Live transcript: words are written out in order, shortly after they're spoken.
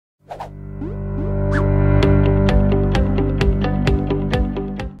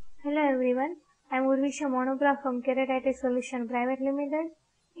I'm Urvisha Monograph from Caretit Solution Private Limited.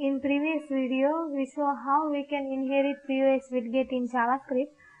 In previous video, we saw how we can inherit POS widget in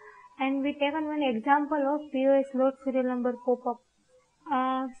JavaScript, and we taken one example of POS load serial number pop-up.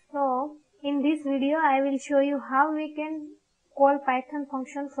 So in this video, I will show you how we can call Python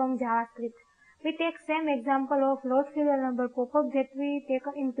function from JavaScript. We take same example of load serial number pop-up that we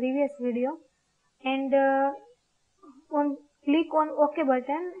taken in previous video, and click on OK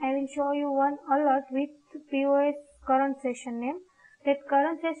button. I will show you one alert with POS current session name. That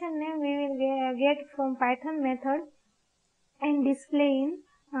current session name we will get from Python method and display in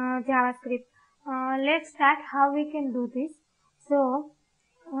JavaScript. Let's start how we can do this. So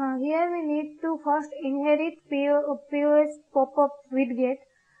here we need to first inherit POS pop-up widget.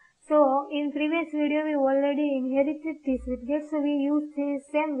 So in previous video we already inherited this widget, so we use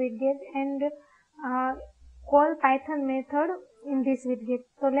this same widget and call Python method in this widget.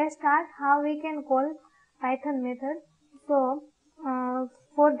 So let's start how we can call Python method. So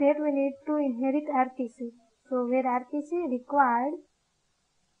for that we need to inherit RPC. So where RPC required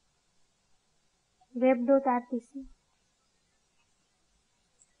web.rpc.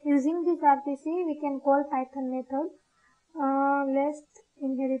 Using this RPC we can call Python method. Let's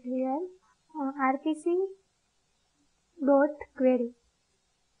inherit here RPC dot query,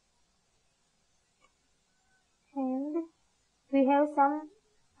 and we have some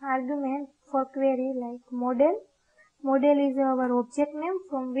argument for query like model. Model is our object name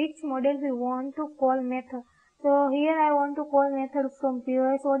from which model we want to call method. So here I want to call method from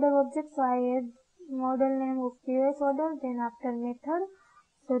POS order object, so I add model name of POS order, then after method.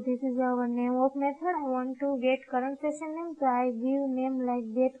 So this is our name of method. I want to get current session name, so I give name like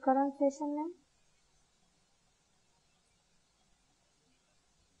get current session name.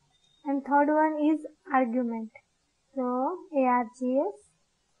 And third one is argument. So args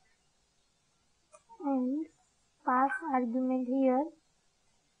and pass argument here.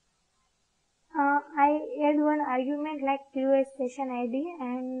 I add one argument like POS session ID,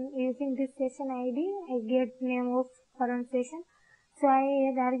 and using this session ID I get name of current session. So I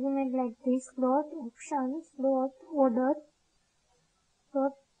add argument like this dot options dot order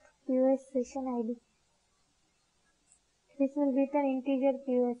dot POS session ID. This will return integer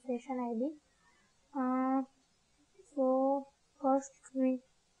POS session ID. So first we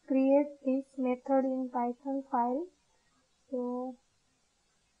create this method in Python file. So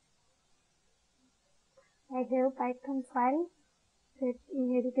I have Python file that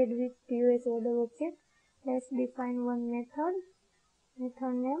inherited with POS order object. Let's define one method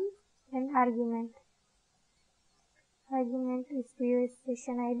name and argument. Argument is POS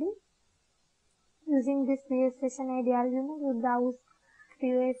session ID. Using this POS session ID argument, we browse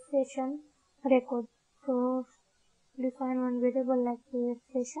POS session record. So define one variable like POS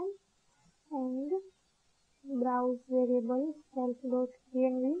session and browse variable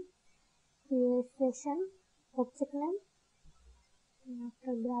self.env POS session object name, and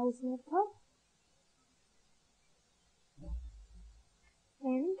after browse method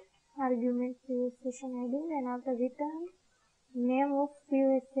and argument POS session ID, and after return name of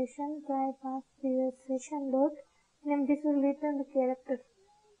POS session. So I pass POS session dot name. This will return the character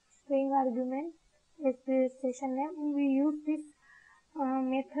string argument as POS session name, and we use this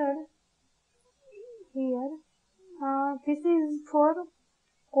method here. This is for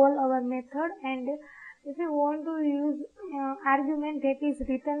call our method, and if you want to use argument that is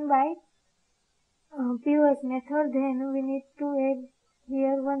written by POS method, then we need to add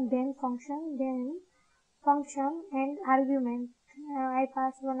here one then function and argument. I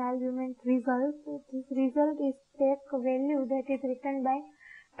pass one argument result. This result is take value that is written by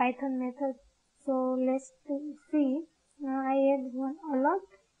Python method. So let's see. I add one alert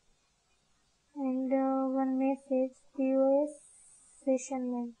and one message POS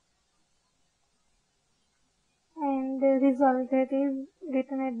session name and the result that is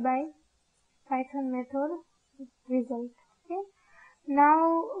written by Python method result. Okay.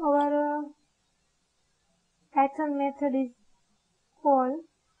 Now our Python method is called.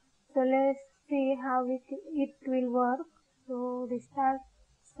 So let's see how it will work. So restart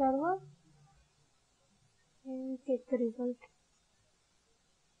server and check the result.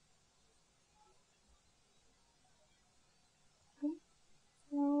 Okay.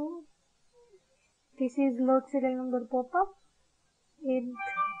 Now this is load serial number pop-up. Add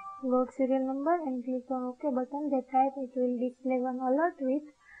load serial number and click on OK button. That time it will display one alert with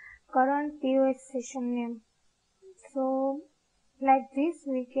current POS session name. So like this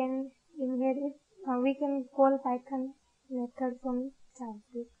we can inherit, we can call Python method from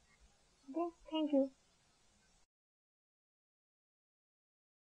JavaScript. Okay, thank you.